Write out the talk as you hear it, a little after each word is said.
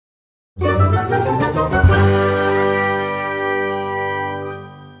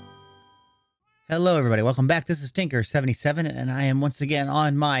Hello everybody, welcome back. This is Tinker77 and I am once again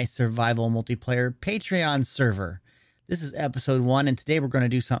on my survival multiplayer Patreon server. This is episode 1 and today we're going to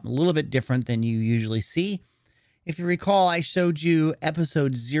do something a little bit different than you usually see. If you recall, I showed you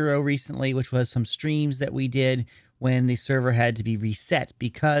episode 0 recently, which was some streams that we did when the server had to be reset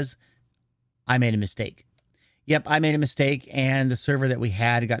because I made a mistake. Yep, I made a mistake and the server that we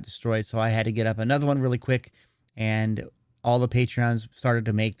had got destroyed, so I had to get up another one really quick and all the Patreons started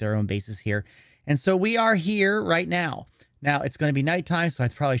to make their own bases here. And so we are here right now. Now, it's going to be nighttime, so I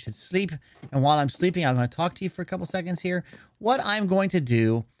probably should sleep. And while I'm sleeping, I'm going to talk to you for a couple seconds here. What I'm going to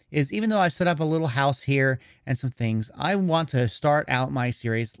do is, even though I've set up a little house here and some things, I want to start out my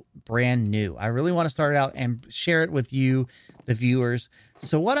series brand new. I really want to start it out and share it with you, the viewers.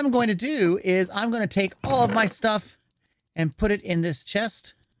 So what I'm going to do is I'm going to take all of my stuff and put it in this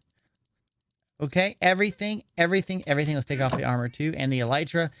chest. Okay, everything. Let's take off the armor too and the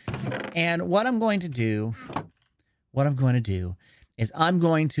elytra. And what I'm going to do is I'm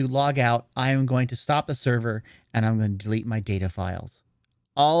going to log out. I'm going to stop the server and I'm going to delete my data files.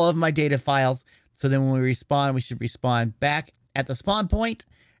 All of my data files. So then when we respawn, we should respawn back at the spawn point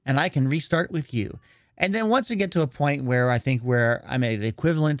and I can restart with you. And then once we get to a point where I think where I'm at the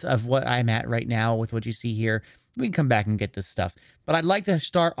equivalent of what I'm at right now with what you see here, we can come back and get this stuff. But I'd like to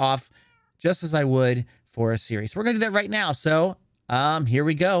start off just as I would for a series. We're going to do that right now. So, here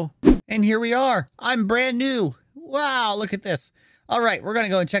we go. And here we are. I'm brand new. Wow, look at this. All right, we're going to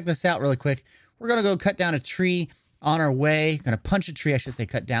go and check this out really quick. We're going to go cut down a tree on our way. Going to punch a tree, I should say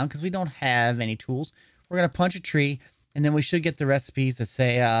cut down, because we don't have any tools. We're going to punch a tree, and then we should get the recipes that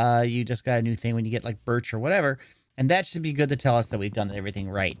say you just got a new thing when you get like birch or whatever. And that should be good to tell us that we've done everything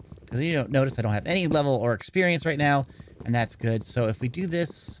right. Because you don't notice I don't have any level or experience right now, and that's good. So if we do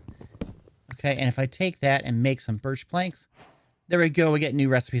this... Okay, and if I take that and make some birch planks, there we go. We get new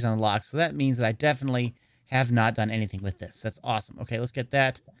recipes unlocked. So that means that I definitely have not done anything with this. That's awesome. Okay, let's get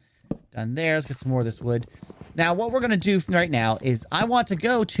that done there. Let's get some more of this wood. Now, what we're going to do right now is I want to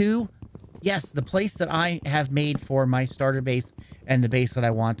go to, yes, the place that I have made for my starter base and the base that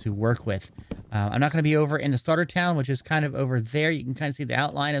I want to work with. I'm not going to be over in the starter town, which is kind of over there. You can kind of see the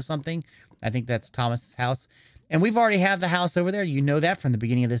outline of something. I think that's Thomas's house. And we've already have the house over there. You know that from the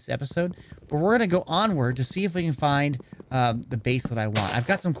beginning of this episode. But we're going to go onward to see if we can find the base that I want. I've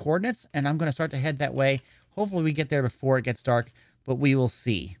got some coordinates, and I'm going to start to head that way. Hopefully we get there before it gets dark, but we will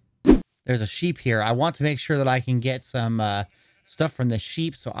see. There's a sheep here. I want to make sure that I can get some stuff from the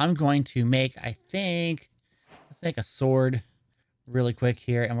sheep. So I'm going to make, I think, let's make a sword really quick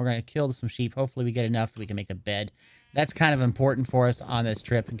here. And we're going to kill some sheep. Hopefully we get enough that we can make a bed. That's kind of important for us on this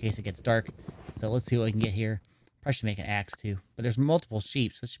trip in case it gets dark. So let's see what we can get here. Probably should make an axe too, but there's multiple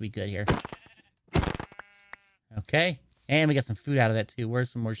sheep, so this should be good here. Okay, and we got some food out of that too.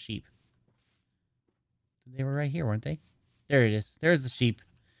 Where's some more sheep? They were right here, weren't they? There it is. There's the sheep.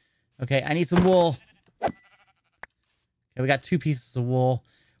 Okay, I need some wool. Okay, we got 2 pieces of wool.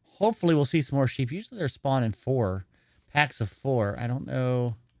 Hopefully we'll see some more sheep. Usually they're spawning 4 packs of 4. I don't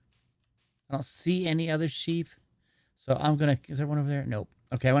know. I don't see any other sheep. So I'm gonna, is there one over there? Nope.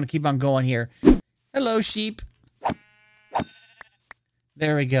 Okay, I want to keep on going here. Hello, sheep.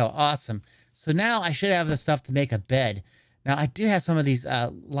 There we go. Awesome. So now I should have the stuff to make a bed. Now, I do have some of these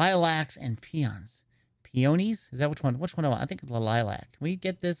lilacs and peons. Peonies? Is that which one? Which one do I want? I think it's the lilac. Can we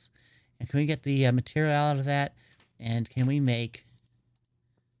get this? And can we get the material out of that? And can we make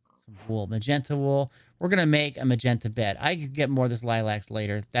some wool? Magenta wool. We're going to make a magenta bed. I can get more of this lilacs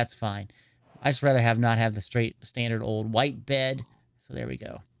later. That's fine. I just rather not have the straight, standard old white bed. So there we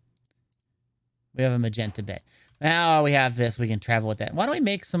go. We have a magenta bed. Now we have this. We can travel with that. Why don't we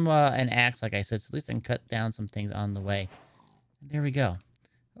make some an axe, like I said, so at least I can cut down some things on the way. There we go.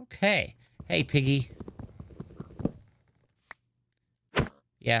 Okay. Hey, Piggy.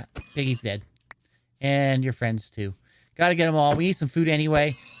 Yeah, Piggy's dead. And your friends, too. Got to get them all. We need some food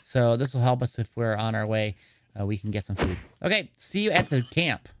anyway, so this will help us if we're on our way. We can get some food. Okay, see you at the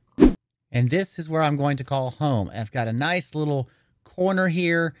camp. And this is where I'm going to call home. I've got a nice little corner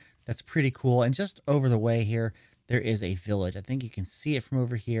here. That's pretty cool. And just over the way here, there is a village. I think you can see it from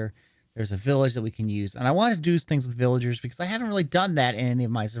over here. There's a village that we can use. And I want to do things with villagers because I haven't really done that in any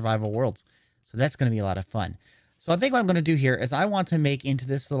of my survival worlds. So that's going to be a lot of fun. So I think what I'm going to do here is I want to make into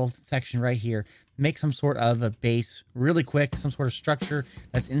this little section right here, make some sort of a base really quick, some sort of structure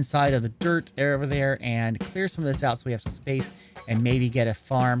that's inside of the dirt over there, and clear some of this out so we have some space and maybe get a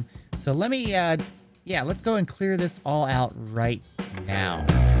farm. So let me, yeah, let's go and clear this all out right now.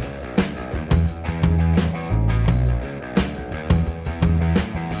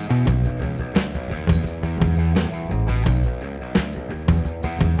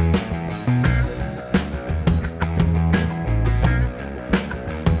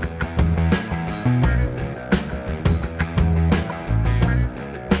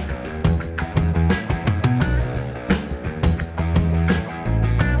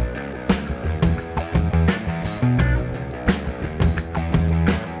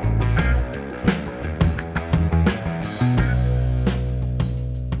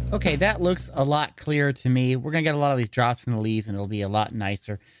 Okay, that looks a lot clearer to me. We're going to get a lot of these drops from the leaves, and it'll be a lot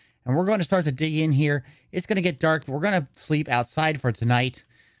nicer. And we're going to start to dig in here. It's going to get dark, but we're going to sleep outside for tonight.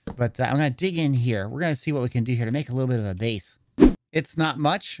 But I'm going to dig in here. We're going to see what we can do here to make a little bit of a base. It's not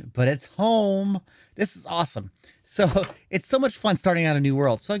much, but it's home. This is awesome. So it's so much fun starting out a new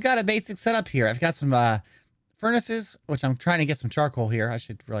world. So I've got a basic setup here. I've got some furnaces, which I'm trying to get some charcoal here. I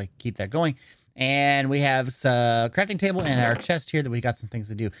should really keep that going. And we have a crafting table and our chest here that we got some things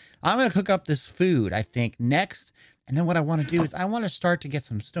to do. I'm going to cook up this food, I think, next. And then what I want to do is I want to start to get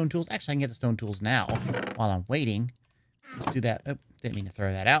some stone tools. Actually, I can get the stone tools now while I'm waiting. Let's do that. Oh, didn't mean to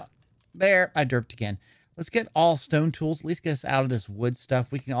throw that out. There, I derped again. Let's get all stone tools. At least get us out of this wood stuff.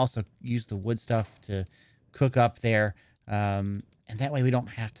 We can also use the wood stuff to cook up there. And that way we don't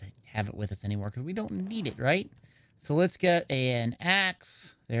have to have it with us anymore because we don't need it, right? So let's get an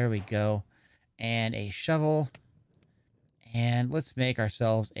axe. There we go. And a shovel. And let's make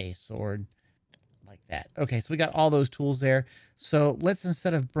ourselves a sword like that. Okay, so we got all those tools there. So let's,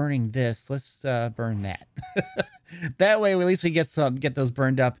 instead of burning this, let's burn that. That way, at least we get those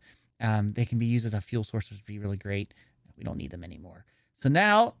burned up. They can be used as a fuel source, which would be really great. We don't need them anymore. So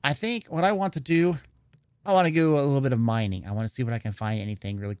now, I think what I want to do, I want to do a little bit of mining. I want to see what I can find,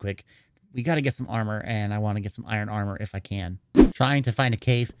 anything really quick. We got to get some armor, and I want to get some iron armor if I can. Trying to find a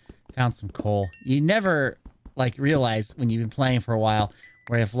cave, found some coal. You never, like, realize when you've been playing for a while,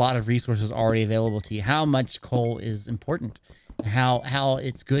 where you have a lot of resources already available to you, how much coal is important, and how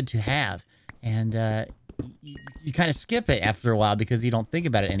it's good to have. And you kind of skip it after a while because you don't think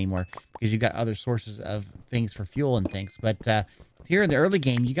about it anymore because you've got other sources of things for fuel and things. But here in the early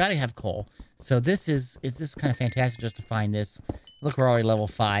game, you got to have coal. So this is kind of fantastic just to find this. Look, we're already level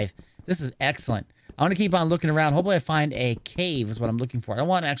 5. This is excellent. I want to keep on looking around. Hopefully I find a cave is what I'm looking for. I don't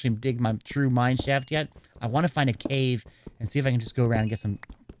want to actually dig my true mine shaft yet. I want to find a cave and see if I can just go around and get some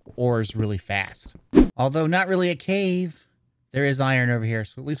ores really fast. Although not really a cave, there is iron over here.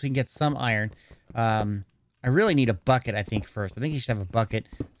 So at least we can get some iron. I really need a bucket, I think, first. I think you should have a bucket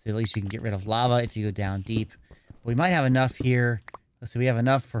so at least you can get rid of lava if you go down deep. But we might have enough here. Let's see, we have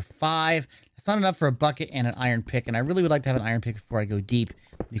enough for 5. That's not enough for a bucket and an iron pick. And I really would like to have an iron pick before I go deep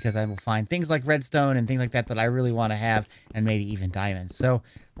because I will find things like redstone and things like that that I really want to have, and maybe even diamonds. So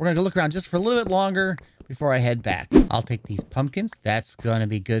we're going to look around just for a little bit longer before I head back. I'll take these pumpkins. That's going to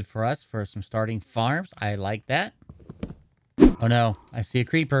be good for us for some starting farms. I like that. Oh no, I see a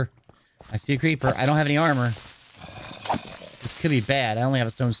creeper. I see a creeper. I don't have any armor. This could be bad. I only have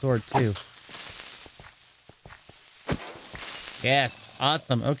a stone sword too. Yes,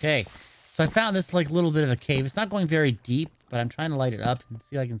 awesome. Okay, so I found this like little bit of a cave. It's not going very deep, but I'm trying to light it up and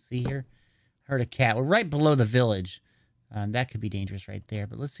see what I can see here. I heard a cat. We're right below the village. That could be dangerous right there,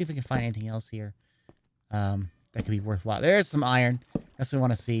 but let's see if we can find anything else here. That could be worthwhile. There's some iron. That's what I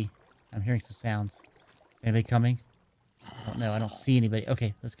want to see. I'm hearing some sounds. Anybody coming? Oh, no, I don't see anybody.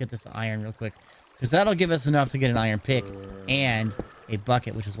 Okay, let's get this iron real quick. Because that'll give us enough to get an iron pick and a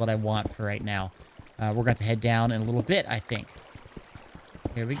bucket, which is what I want for right now. We're going to head down in a little bit, I think.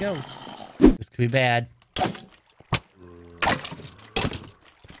 Here we go. This could be bad.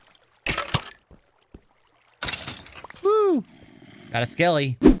 Woo! Got a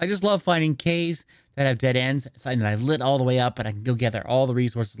skelly. I just love finding caves that have dead ends. And I've lit all the way up, and I can go gather all the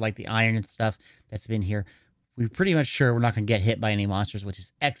resources like the iron and stuff that's been here. We're pretty much sure we're not going to get hit by any monsters, which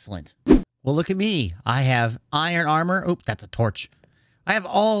is excellent. Well, look at me. I have iron armor. Oop, that's a torch. I have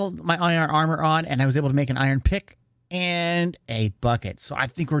all my iron armor on, and I was able to make an iron pick and a bucket. So I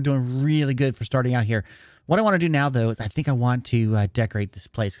think we're doing really good for starting out here. What I want to do now, though, is I think I want to decorate this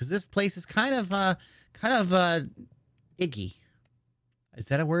place because this place is kind of icky. Is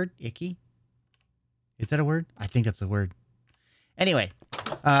that a word? Icky? Is that a word? I think that's a word. Anyway,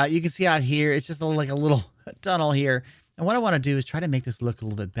 you can see out here, it's just like a little tunnel here. And what I want to do is try to make this look a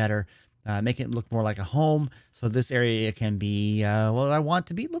little bit better. Make it look more like a home. So this area can be what I want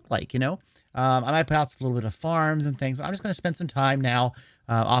to look like, you know. I might put out a little bit of farms and things. But I'm just going to spend some time now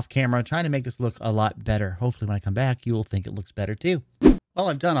off camera trying to make this look a lot better. Hopefully when I come back, you will think it looks better too. Well,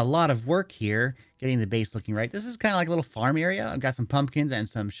 I've done a lot of work here getting the base looking right. This is kind of like a little farm area. I've got some pumpkins and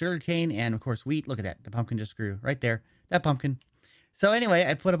some sugarcane and, of course, wheat. Look at that. The pumpkin just grew right there. That pumpkin. So anyway,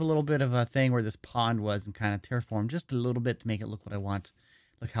 I put up a little bit of a thing where this pond was and kind of terraformed just a little bit to make it look what I want.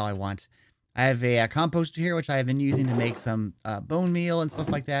 Look how I want. I have a composter here, which I have been using to make some bone meal and stuff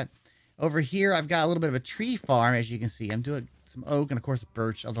like that. Over here, I've got a little bit of a tree farm, as you can see. I'm doing some oak and, of course,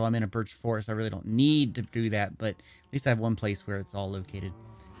 birch. Although I'm in a birch forest, I really don't need to do that. But at least I have one place where it's all located.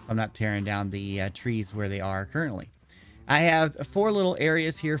 So I'm not tearing down the trees where they are currently. I have 4 little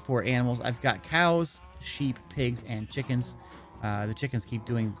areas here for animals. I've got cows, sheep, pigs, and chickens. The chickens keep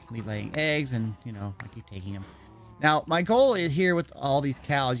laying eggs, and you know, I keep taking them. Now, my goal is here with all these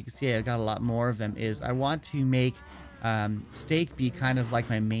cows, you can see I got a lot more of them, is I want to make steak be kind of like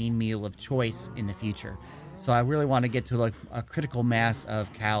my main meal of choice in the future. So I really want to get to like a critical mass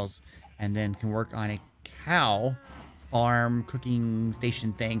of cows, and then can work on a cow farm cooking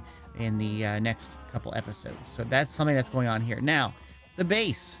station thing in the next couple episodes. So that's something that's going on here. Now, the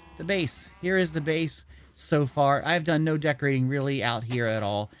base. Here is the base so far. I've done no decorating really out here at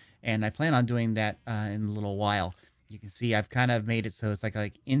all, and I plan on doing that in a little while. You can see I've kind of made it so it's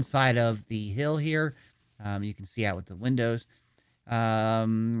like inside of the hill here. You can see out with the windows.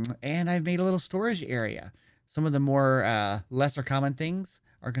 And I've made a little storage area. Some of the more lesser common things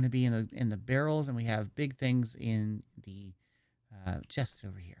are going to be in the barrels, and we have big things in the chests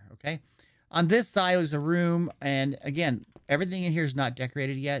over here, okay? On this side is a room, and again, everything in here is not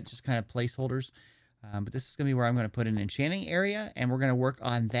decorated yet, just kind of placeholders. But this is going to be where I'm going to put an enchanting area, and we're going to work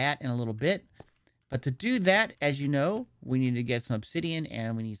on that in a little bit. But to do that, as you know, we need to get some obsidian,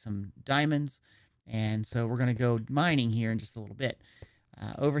 and we need some diamonds. And so we're going to go mining here in just a little bit.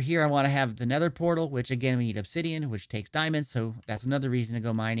 Over here, I want to have the Nether portal, which again, we need obsidian, which takes diamonds. So that's another reason to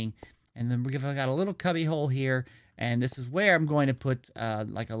go mining. And then we've got a little cubby hole here. And this is where I'm going to put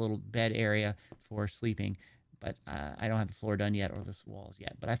like a little bed area for sleeping. But I don't have the floor done yet or the walls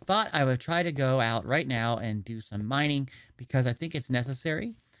yet. But I thought I would try to go out right now and do some mining because I think it's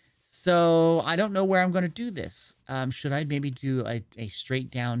necessary. So I don't know where I'm going to do this. Should I maybe do a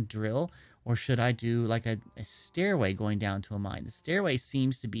straight down drill? Or should I do like a stairway going down to a mine? The stairway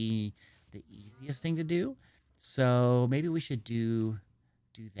seems to be the easiest thing to do. So maybe we should do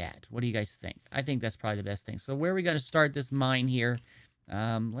that. What do you guys think? I think that's probably the best thing. So where are we going to start this mine here?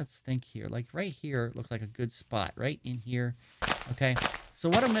 Let's think here. Like right here looks like a good spot. Right in here. Okay. So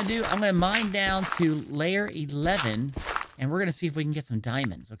what I'm going to do, I'm going to mine down to layer 11. And we're going to see if we can get some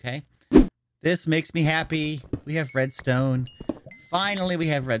diamonds. Okay. This makes me happy. We have redstone. Finally, we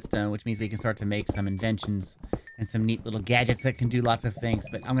have redstone, which means we can start to make some inventions and some neat little gadgets that can do lots of things.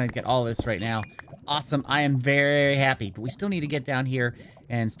 But I'm going to get all this right now. Awesome. I am very happy. But we still need to get down here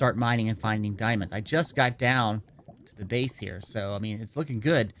and start mining and finding diamonds. I just got down to the base here. So, I mean, it's looking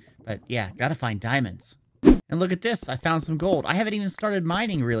good. But, yeah, got to find diamonds. And look at this. I found some gold. I haven't even started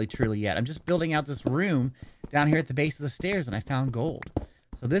mining really, truly yet. I'm just building out this room down here at the base of the stairs, and I found gold.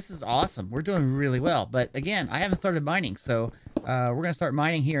 So this is awesome. We're doing really well. But again, I haven't started mining, so we're going to start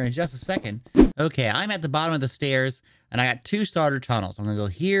mining here in just a second. Okay, I'm at the bottom of the stairs, and I got 2 starter tunnels. I'm going to go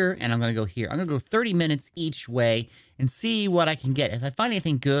here, and I'm going to go here. I'm going to go 30 minutes each way and see what I can get. If I find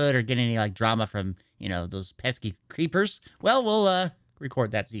anything good or get any like drama from, you know, those pesky creepers, well, we'll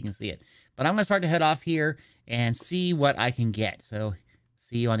record that so you can see it. But I'm going to start to head off here and see what I can get. So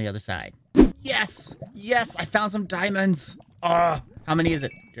see you on the other side. Yes! Yes, I found some diamonds. Oh, how many is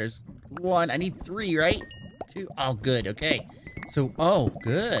it? There's 1. I need 3, right? 2. Oh, good. Okay. So, oh,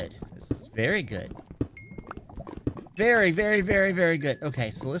 good. This is very good. Very, very, very, very good. Okay,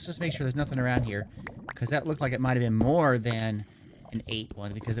 so let's just make sure there's nothing around here. Because that looked like it might have been more than an 8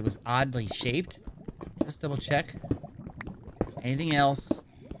 one. Because it was oddly shaped. Just double check. Anything else?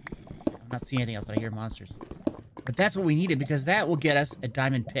 I'm not seeing anything else, but I hear monsters. But that's what we needed, because that will get us a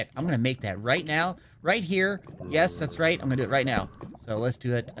diamond pick. I'm going to make that right now. Right here. Yes, that's right. I'm going to do it right now. So let's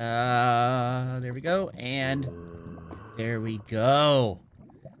do it. There we go. And there we go.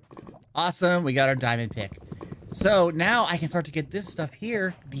 Awesome. We got our diamond pick. So now I can start to get this stuff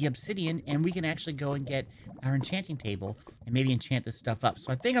here, the obsidian, and we can actually go and get our enchanting table and maybe enchant this stuff up.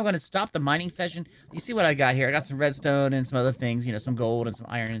 So I think I'm going to stop the mining session. You see what I got here. I got some redstone and some other things, you know, some gold and some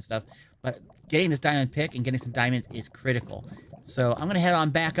iron and stuff. But getting this diamond pick and getting some diamonds is critical. So I'm going to head on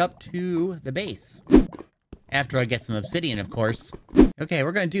back up to the base. After I get some obsidian, of course. Okay,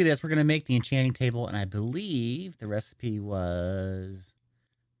 we're going to do this. We're going to make the enchanting table. And I believe the recipe was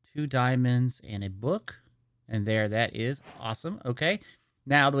 2 diamonds and a book. And there that is. Awesome. Okay.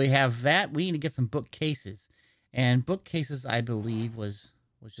 Now that we have that, we need to get some bookcases. And bookcases, I believe, was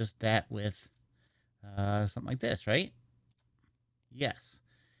just that with something like this, right? Yes.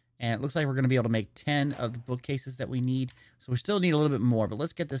 And it looks like we're going to be able to make 10 of the bookcases that we need. So we still need a little bit more, but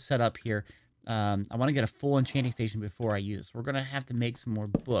let's get this set up here. I want to get a full enchanting station before I use this. We're going to have to make some more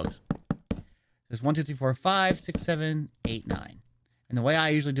books. There's 1, 2, 3, 4, 5, 6, 7, 8, 9. And the way I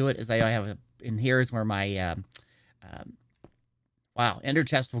usually do it is I have in here is where my, ender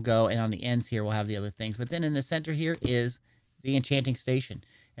chest will go. And on the ends here, we'll have the other things. But then in the center here is the enchanting station.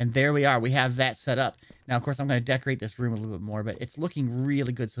 And there we are. We have that set up. Now, of course, I'm going to decorate this room a little bit more, but it's looking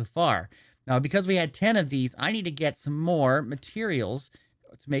really good so far. Now, because we had 10 of these, I need to get some more materials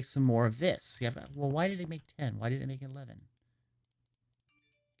to make some more of this. Well, why did it make 10? Why did it make 11?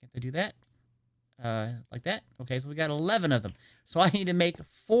 I do that? Like that? Okay, so we got 11 of them. So I need to make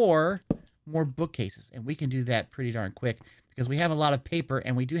 4 more bookcases, and we can do that pretty darn quick because we have a lot of paper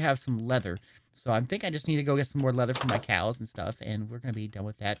and we do have some leather. So I think I just need to go get some more leather for my cows and stuff, and we're going to be done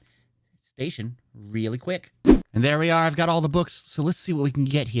with that station really quick. And there we are. I've got all the books. So let's see what we can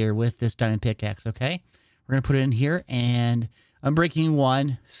get here with this diamond pickaxe, okay? We're going to put it in here, and Unbreaking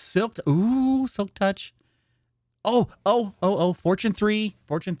 1. Silk. Ooh, Silk Touch. Oh, Fortune 3.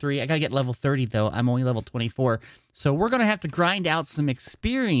 Fortune 3. I got to get level 30, though. I'm only level 24. So we're going to have to grind out some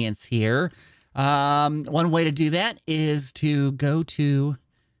experience here. One way to do that is to go to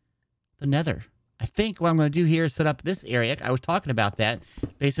the Nether. I think what I'm going to do here is set up this area. I was talking about that.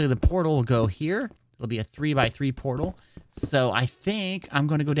 Basically, the portal will go here. It'll be a 3x3 portal. So I think I'm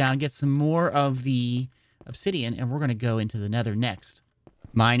going to go down and get some more of the obsidian, and we're going to go into the Nether next.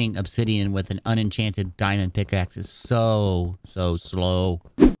 Mining obsidian with an unenchanted diamond pickaxe is so slow.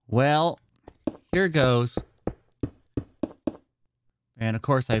 Well, here goes. And of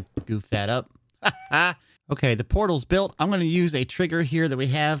course, I goofed that up. Okay, the portal's built. I'm going to use a trigger here that we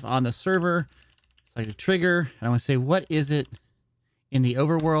have on the server. It's like a trigger. And I'm going to say, what is it in the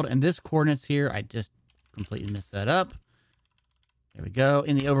overworld? And this coordinates here, I just completely messed that up. There we go,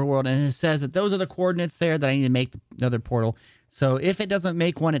 in the overworld. And it says that those are the coordinates there that I need to make another portal. So if it doesn't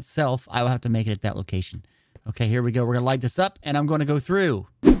make one itself, I will have to make it at that location. Okay, here we go. We're going to light this up, and I'm going to go through.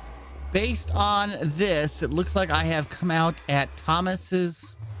 Based on this, it looks like I have come out at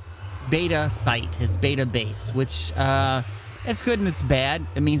Thomas's beta site, his beta base, which it's good and it's bad.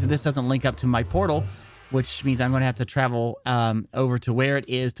 It means that this doesn't link up to my portal, which means I'm going to have to travel over to where it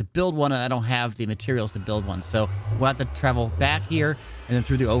is to build one, and I don't have the materials to build one. So we'll have to travel back here and then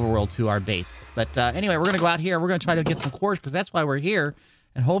through the overworld to our base. But anyway, we're going to go out here. We're going to try to get some quartz because that's why we're here.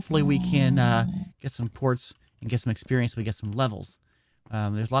 And hopefully we can get some quartz and get some experience so we get some levels.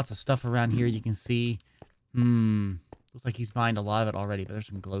 There's lots of stuff around here you can see. Looks like he's mined a lot of it already, but there's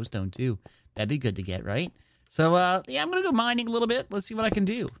some glowstone too. That'd be good to get, right? So yeah, I'm going to go mining a little bit. Let's see what I can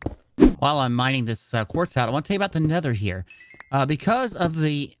do. While I'm mining this quartz out, I want to tell you about the Nether here. Because of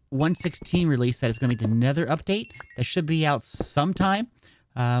the 1.16 release that is going to be the Nether update, that should be out sometime,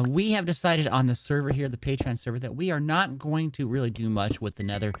 we have decided on the server here, the Patreon server, that we are not going to really do much with the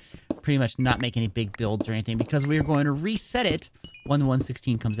Nether, pretty much not make any big builds or anything, because we are going to reset it when the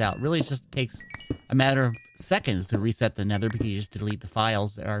 1.16 comes out. Really, it just takes a matter of seconds to reset the Nether because you just delete the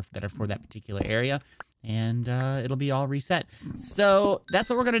files that are for that particular area. And it'll be all reset. So that's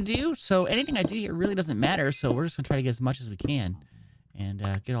what we're going to do. So anything I do here really doesn't matter. So we're just going to try to get as much as we can and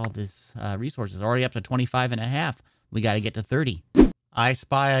get all this resources. Already up to 25.5. We got to get to 30. I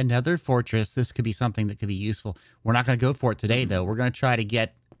spy another fortress. This could be something that could be useful. We're not going to go for it today, though. We're going to try to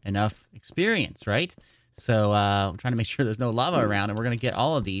get enough experience, right? So I'm trying to make sure there's no lava around, and we're going to get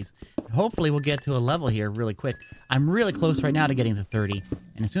all of these. Hopefully we'll get to a level here really quick. I'm really close right now to getting to 30.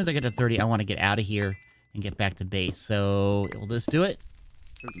 And as soon as I get to 30, I want to get out of here and get back to base. So will this do it?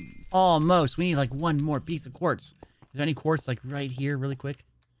 Almost. We need like one more piece of quartz. Is there any quartz like right here really quick?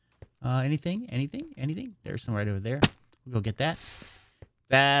 Anything? There's some right over there. We'll go get that.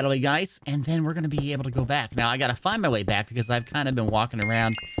 That'll be nice. And then we're going to be able to go back. Now I got to find my way back because I've kind of been walking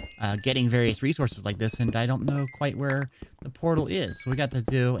around getting various resources like this, and I don't know quite where the portal is. So we got to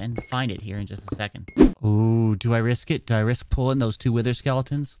do and find it here in just a second. Ooh, do I risk it? Do I risk pulling those 2 wither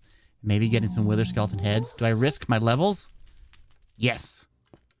skeletons? Maybe getting some wither skeleton heads. Do I risk my levels? Yes.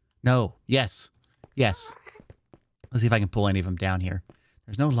 No. Yes. Yes. Let's see if I can pull any of them down here.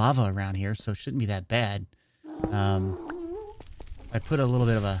 There's no lava around here, so it shouldn't be that bad. I put a little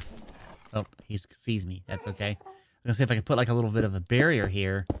bit of a... Oh, he sees me. That's okay. I'm going to see if I can put like a little bit of a barrier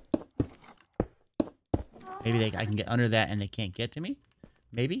here. Maybe I can get under that and they can't get to me.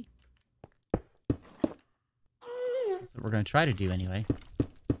 Maybe. That's what we're going to try to do anyway.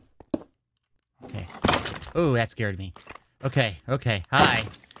 Okay. Oh, that scared me. Okay, okay. Hi.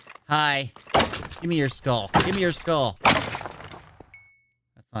 Hi. Give me your skull. Give me your skull.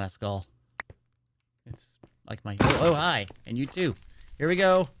 That's not a skull. It's like my... Oh, hi. And you too. Here we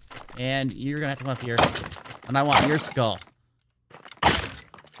go. And you're going to have to come up here. And I want your skull.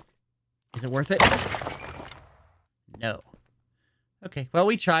 Is it worth it? No. Okay, well,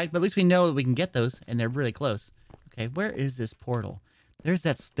 we tried, but at least we know that we can get those, and they're really close. Okay, where is this portal? There's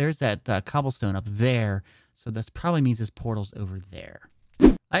that cobblestone up there, so that probably means this portal's over there.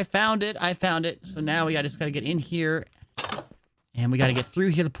 I found it. I found it. So now we just got to get in here, and we got to get through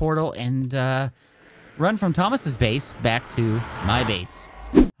here, the portal, and run from Thomas's base back to my base.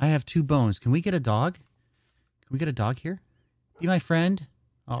 I have 2 bones. Can we get a dog? Can we get a dog here? Be my friend.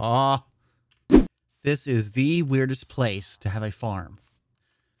 Aw. This is the weirdest place to have a farm.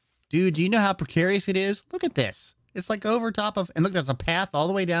 Dude, do you know how precarious it is? Look at this. It's like over top of, and look, there's a path all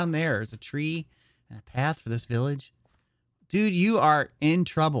the way down there. There's a tree and a path for this village. Dude, you are in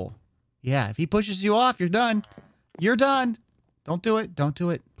trouble. Yeah, if he pushes you off, you're done. You're done. Don't do it. Don't do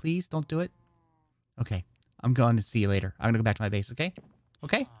it. Please don't do it. Okay, I'm going to see you later. I'm going to go back to my base, okay?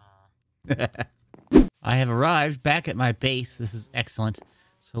 Okay? I have arrived back at my base. This is excellent.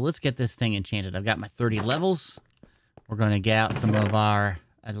 So let's get this thing enchanted. I've got my 30 levels. We're going to get out some of our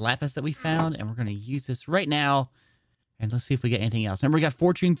lapis that we found, and we're going to use this right now. And let's see if we get anything else. Remember, we got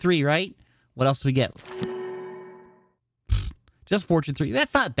Fortune 3, right? What else do we get? Just Fortune 3.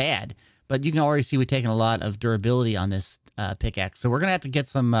 That's not bad. But you can already see we've taken a lot of durability on this pickaxe. So we're going to have to get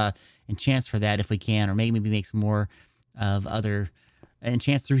some enchants for that if we can. Or maybe make some more of other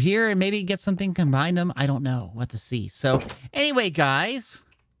enchants through here. And maybe get something, combine them. I don't know what to see. So anyway, guys,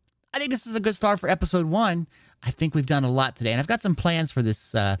 I think this is a good start for episode 1. I think we've done a lot today. And I've got some plans for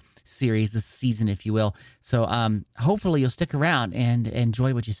this series, this season, if you will. So hopefully you'll stick around and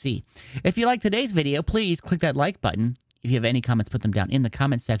enjoy what you see. If you like today's video, please click that like button. If you have any comments, put them down in the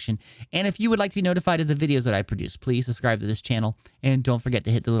comment section. And if you would like to be notified of the videos that I produce, please subscribe to this channel. And don't forget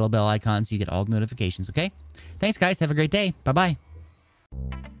to hit the little bell icon so you get all the notifications, okay? Thanks, guys. Have a great day. Bye-bye.